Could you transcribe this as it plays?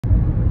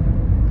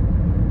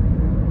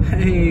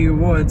Hey,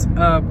 what's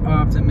up,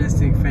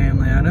 optimistic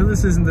family? I know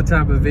this isn't the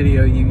type of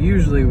video you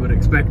usually would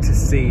expect to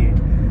see.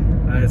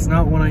 It's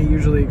not one I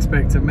usually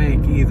expect to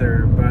make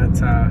either,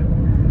 but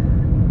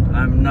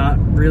I'm not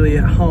really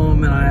at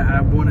home, and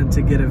I wanted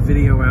to get a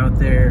video out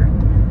there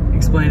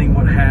explaining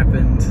what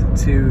happened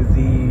to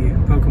the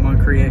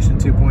Pokemon Creation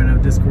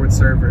 2.0 Discord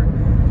server.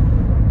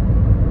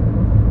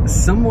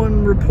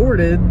 Someone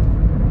reported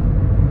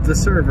the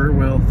server,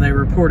 well, they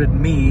reported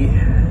me,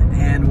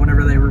 and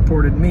whenever they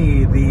reported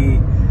me,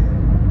 the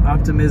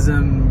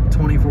Optimism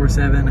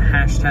 24/7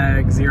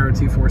 hashtag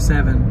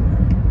 0247,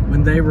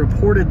 when they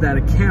reported that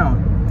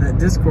account, that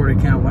Discord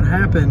account, what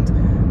happened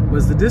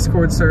was the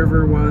Discord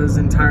server was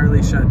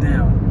entirely shut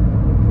down,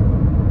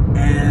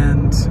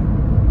 and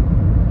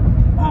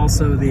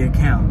also the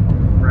account,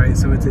 right?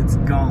 So it's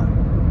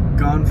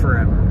gone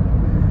forever.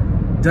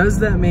 Does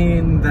that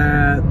mean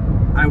that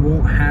I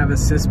won't have a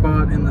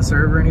SysBot in the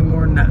server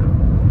anymore? No,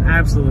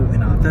 absolutely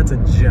not. That's a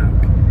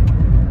joke.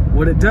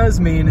 What it does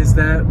mean is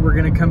that we're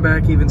going to come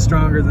back even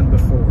stronger than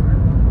before.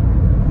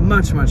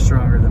 Much, much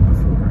stronger than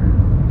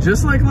before.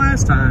 Just like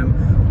last time,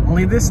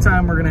 only this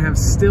time we're going to have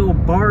steel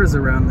bars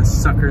around this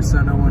sucker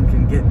so no one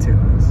can get to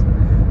us.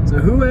 So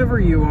whoever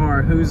you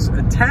are who's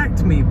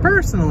attacked me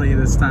personally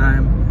this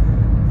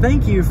time,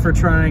 thank you for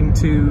trying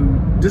to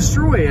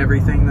destroy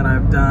everything that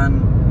I've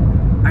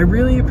done. I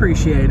really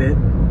appreciate it.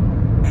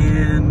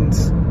 And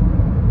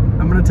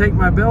I'm going to take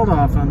my belt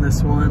off on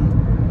this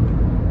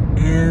one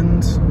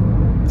and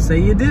say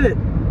you did it.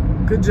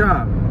 Good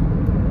job.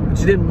 But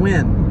you didn't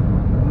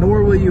win.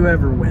 Nor will you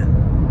ever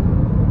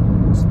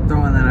win. Just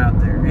throwing that out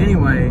there.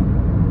 Anyway,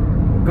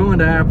 I'm going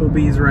to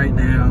Applebee's right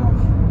now.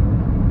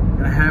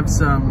 Gonna have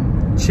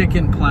some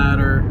chicken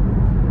platter.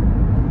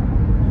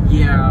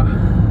 Yeah.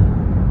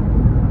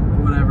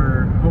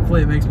 Whatever.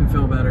 Hopefully it makes me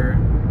feel better.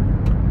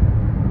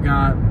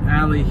 Got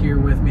Allie here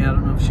with me. I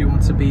don't know if she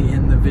wants to be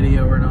in the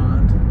video or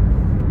not.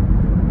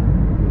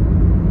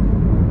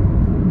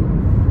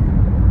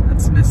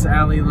 That's Miss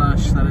Allie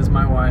Lush. That is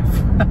my wife.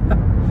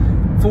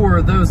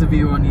 For those of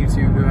you on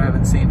YouTube who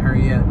haven't seen her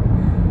yet.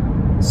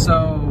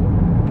 So,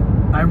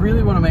 I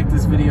really want to make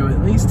this video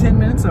at least 10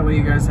 minutes. That way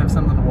you guys have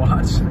something to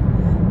watch.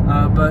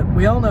 But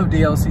we all know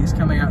DLC is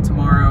coming out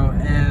tomorrow,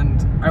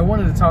 and I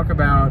wanted to talk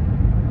about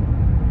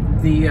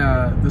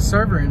the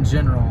server in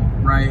general,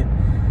 right?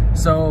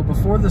 So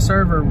before the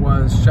server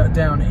was shut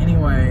down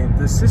anyway,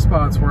 the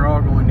SysBots were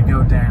all going to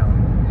go down.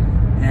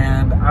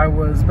 And I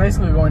was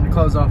basically going to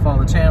close off all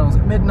the channels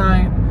at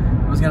midnight.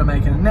 I was going to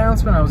make an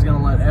announcement. I was going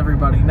to let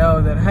everybody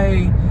know that,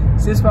 hey,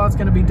 SysBot's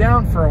going to be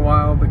down for a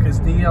while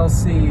because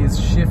DLC is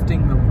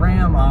shifting the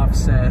RAM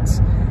offsets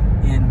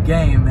in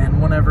game.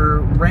 And whenever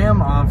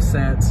RAM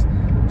offsets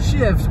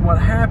shift, what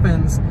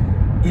happens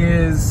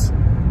is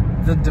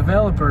the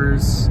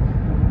developers,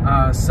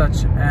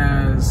 such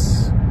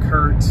as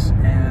Kurt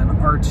and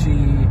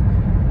Archie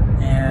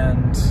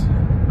and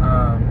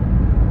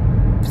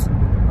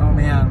oh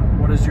man,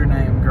 what is your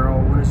name, girl?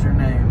 What is your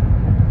name?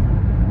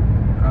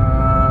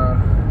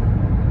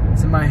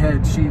 It's in my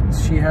head.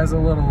 She has a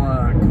little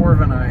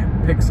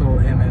Corviknight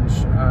pixel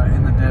image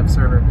in the dev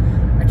server.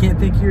 I can't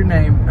think of your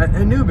name.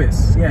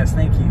 Anubis. Yes,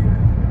 thank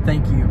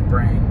you,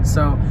 brain.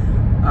 So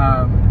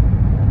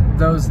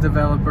those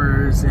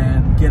developers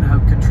and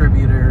GitHub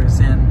contributors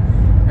and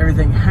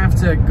everything have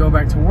to go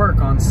back to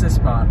work on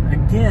SysBot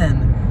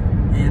again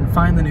and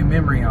find the new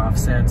memory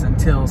offsets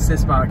until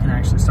SysBot can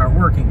actually start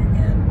working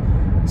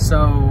again.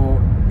 So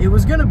it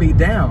was going to be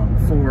down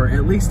for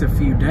at least a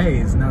few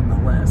days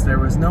nonetheless. There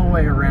was no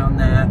way around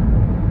that,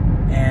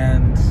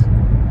 and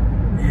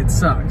it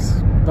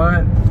sucks.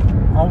 But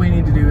all we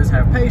need to do is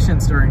have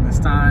patience during this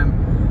time,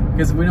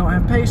 because if we don't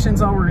have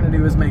patience, all we're going to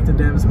do is make the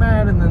devs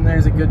mad, and then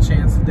there's a good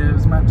chance the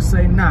devs might just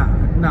say, nah,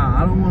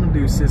 I don't want to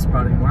do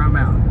SysBot anymore, I'm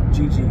out,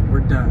 GG, we're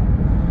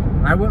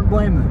done. I wouldn't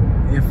blame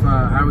them if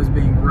I was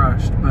being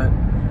rushed, but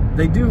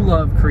they do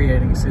love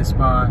creating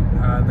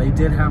SysBot. They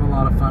did have a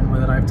lot of fun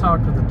with it. I've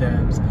talked with the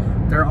devs.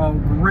 They're all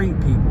great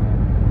people.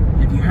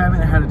 If you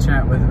haven't had a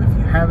chat with them, if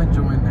you haven't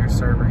joined their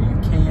server, you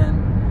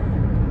can.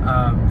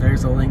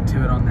 There's a link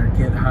to it on their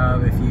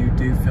GitHub if you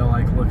do feel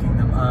like looking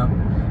them up.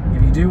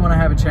 If you do want to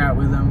have a chat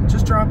with them,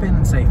 just drop in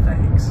and say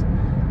thanks.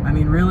 I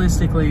mean,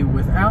 realistically,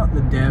 without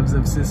the devs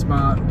of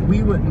SysBot,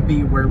 we wouldn't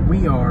be where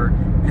we are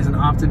as an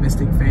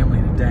optimistic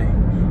family today.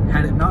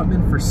 Had it not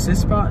been for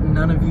SysBot,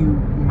 none of you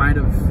might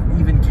have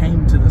even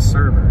came to the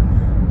server.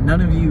 None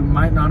of you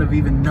might not have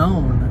even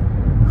known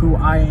who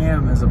I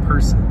am as a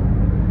person.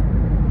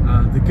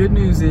 The good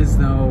news is,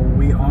 though,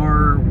 we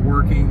are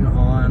working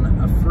on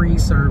a free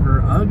server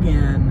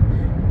again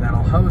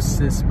that'll host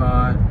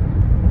SysBot.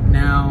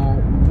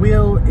 Now,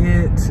 will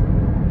it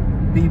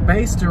be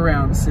based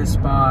around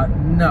SysBot?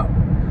 No.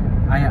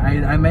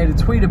 I made a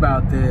tweet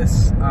about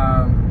this,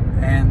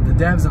 and the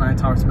devs and I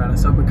talked about it.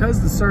 So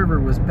because the server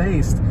was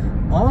based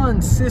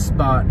on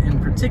SysBot in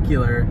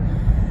particular,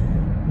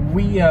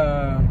 we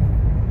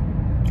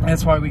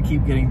That's why we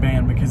keep getting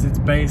banned, because it's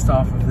based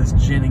off of this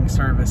ginning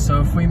service. So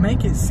if we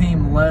make it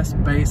seem less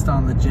based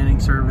on the ginning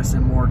service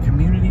and more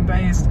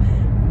community-based,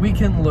 we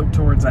can look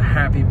towards a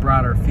happy,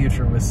 brighter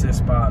future with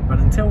SysBot. But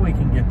until we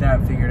can get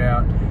that figured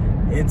out,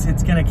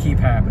 it's going to keep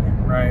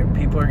happening, right?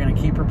 People are going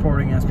to keep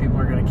reporting us. People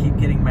are going to keep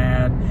getting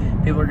mad.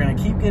 People are going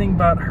to keep getting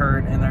butt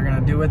hurt, and they're going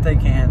to do what they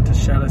can to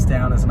shut us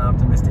down as an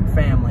optimistic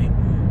family.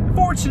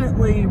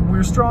 Fortunately,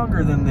 we're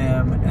stronger than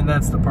them, and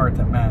that's the part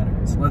that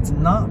matters. Let's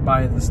not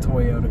buy this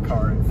Toyota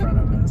car in front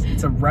of us.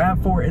 It's a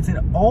RAV4. It's an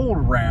old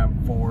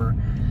RAV4.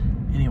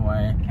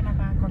 Anyway. Can I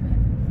buy a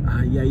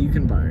Corvette? Yeah, you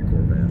can buy a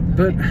Corvette.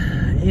 But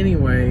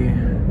anyway,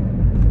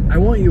 I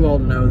want you all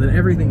to know that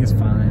everything is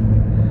fine.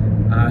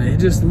 It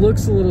just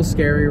looks a little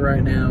scary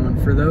right now, and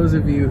for those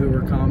of you who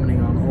are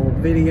commenting on old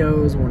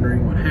videos,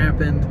 wondering what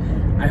happened,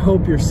 I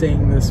hope you're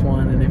seeing this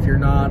one, and if you're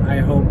not, I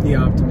hope the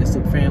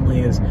optimistic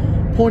family is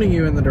pointing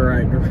you in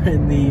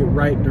the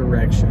right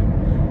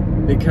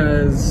direction,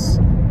 because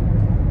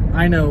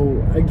I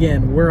know,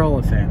 again, we're all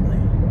a family,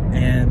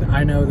 and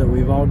I know that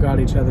we've all got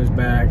each other's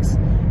backs,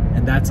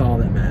 and that's all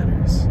that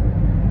matters.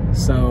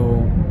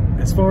 So,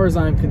 as far as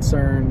I'm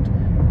concerned,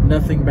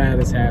 nothing bad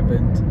has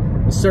happened.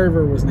 The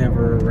server was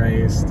never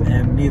erased,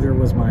 and neither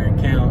was my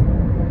account.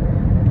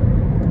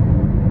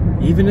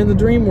 Even in the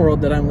dream world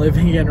that I'm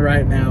living in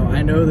right now,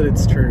 I know that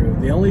it's true.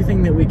 The only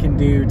thing that we can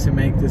do to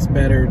make this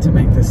better, to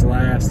make this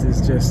last, is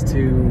just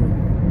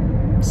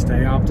to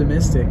stay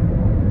optimistic.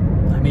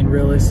 I mean,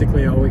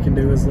 realistically, all we can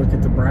do is look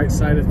at the bright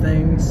side of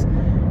things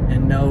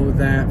and know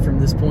that from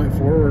this point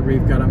forward,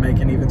 we've got to make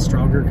an even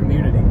stronger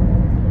community.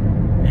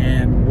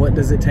 And what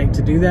does it take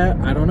to do that?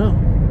 I don't know,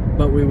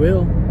 but we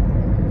will.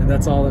 And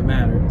that's all that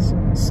matters.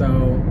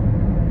 So,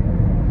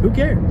 who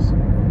cares?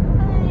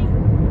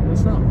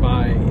 It's not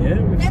bye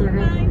yet.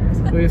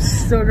 We've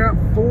still got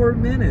 4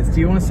 minutes. Do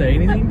you want to say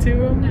anything to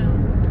him?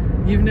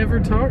 No. You've never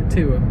talked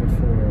to him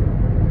before.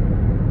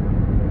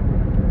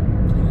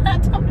 I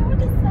don't know what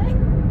to say.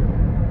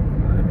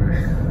 Whatever.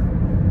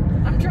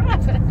 I'm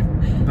driving.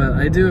 But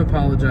I do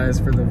apologize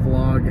for the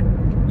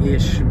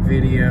vlog-ish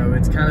video.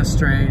 It's kind of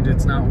strange.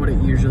 It's not what it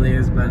usually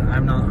is, but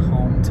I'm not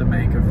home to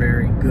make a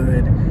very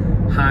good,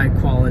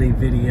 high-quality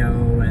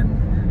video and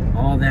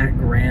all that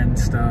grand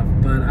stuff.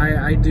 But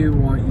I do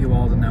want you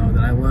all to know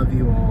that I love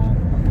you all.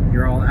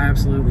 You're all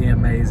absolutely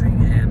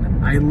amazing,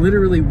 and I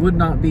literally would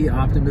not be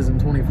Optimism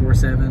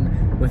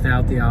 24/7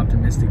 without the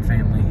optimistic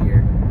family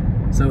here.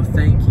 So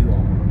thank you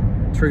all.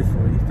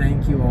 Truthfully,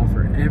 thank you all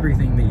for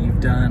everything that you've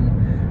done,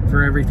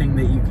 for everything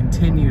that you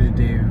continue to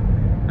do.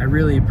 I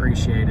really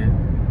appreciate it.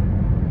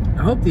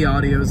 I hope the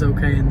audio is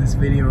okay in this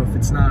video. If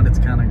it's not, it's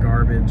kind of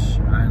garbage,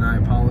 and I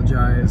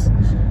apologize.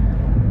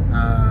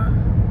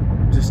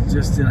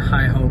 Just in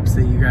high hopes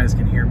that you guys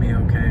can hear me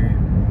okay.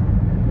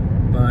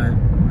 But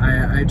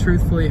I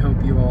truthfully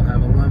hope you all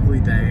have a lovely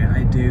day.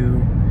 I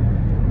do.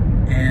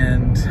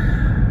 And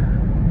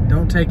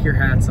don't take your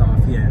hats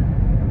off yet.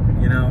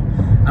 You know,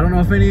 I don't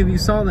know if any of you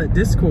saw that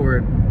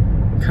Discord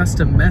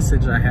custom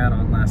message I had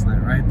on last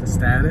night, right? The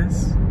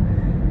status.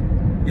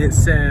 It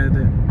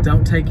said,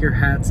 don't take your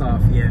hats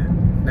off yet.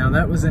 Now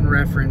that was in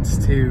reference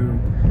to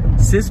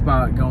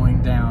SysBot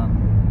going down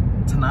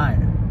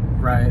tonight,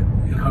 right?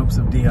 In hopes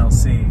of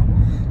DLC.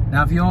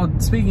 Now, if you all,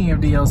 speaking of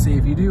DLC,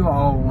 if you do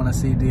all want to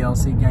see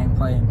DLC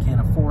gameplay and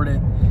can't afford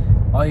it,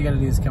 all you got to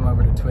do is come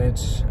over to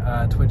Twitch,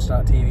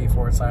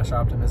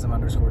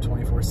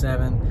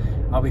 twitch.tv/optimism_247.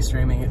 I'll be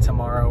streaming it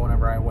tomorrow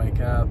whenever I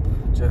wake up,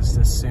 just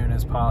as soon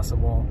as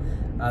possible.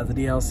 The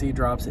DLC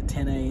drops at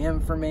 10 a.m.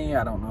 for me.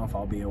 I don't know if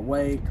I'll be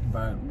awake,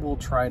 but we'll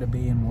try to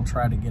be, and we'll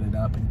try to get it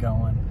up and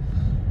going.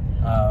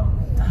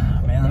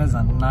 Man, that is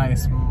a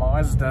nice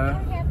Mazda.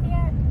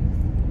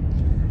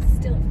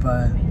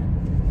 But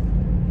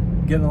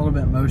getting a little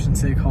bit motion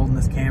sick holding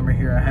this camera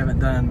here. I haven't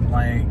done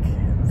like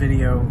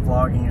video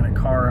vlogging in a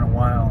car in a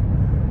while.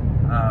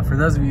 For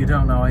those of you who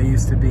don't know, I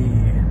used to be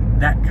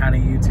that kind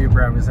of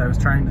YouTuber. I was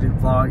trying to do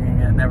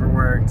vlogging and it never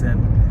worked,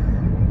 and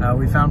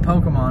we found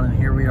Pokemon and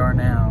here we are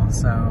now.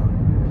 So,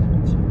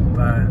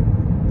 but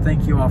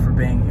thank you all for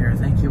being here.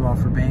 Thank you all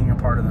for being a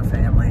part of the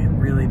family. It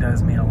really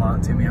does mean a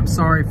lot to me. I'm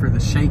sorry for the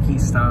shaky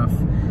stuff.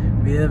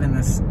 We live in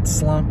this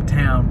slump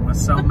town with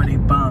so many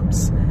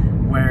bumps,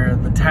 where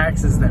the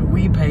taxes that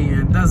we pay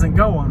in doesn't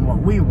go on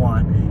what we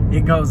want.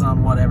 It goes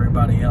on what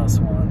everybody else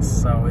wants.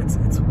 So it's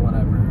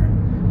whatever.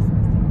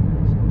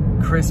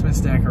 Christmas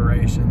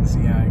decorations.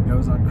 Yeah, it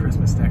goes on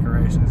Christmas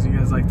decorations. You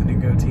guys like the new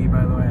goatee,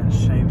 by the way? I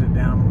shaved it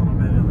down a little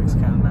bit. It looks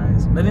kind of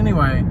nice. But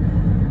anyway,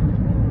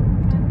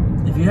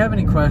 if you have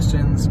any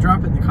questions,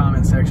 drop it in the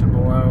comment section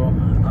below.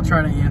 I'll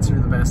try to answer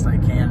the best I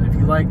can. If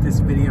you like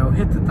this video,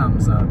 hit the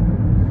thumbs up.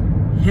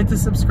 Hit the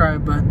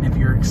subscribe button if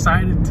you're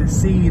excited to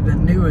see the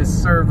newest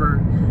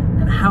server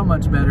and how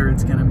much better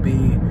it's going to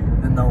be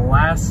than the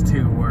last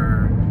two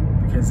were,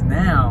 because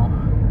now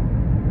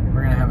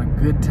we're going to have a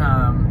good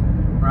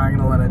time. We're not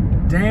going to let a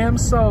damn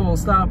soul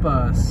stop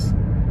us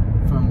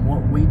from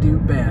what we do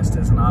best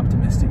as an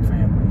optimistic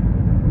family.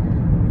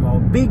 You all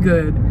be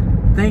good.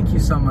 Thank you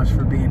so much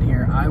for being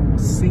here. I will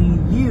see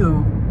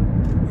you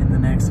in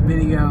in the next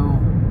video,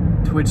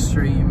 Twitch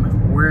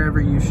stream,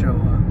 wherever you show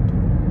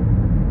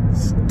up.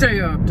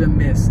 Stay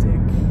optimistic.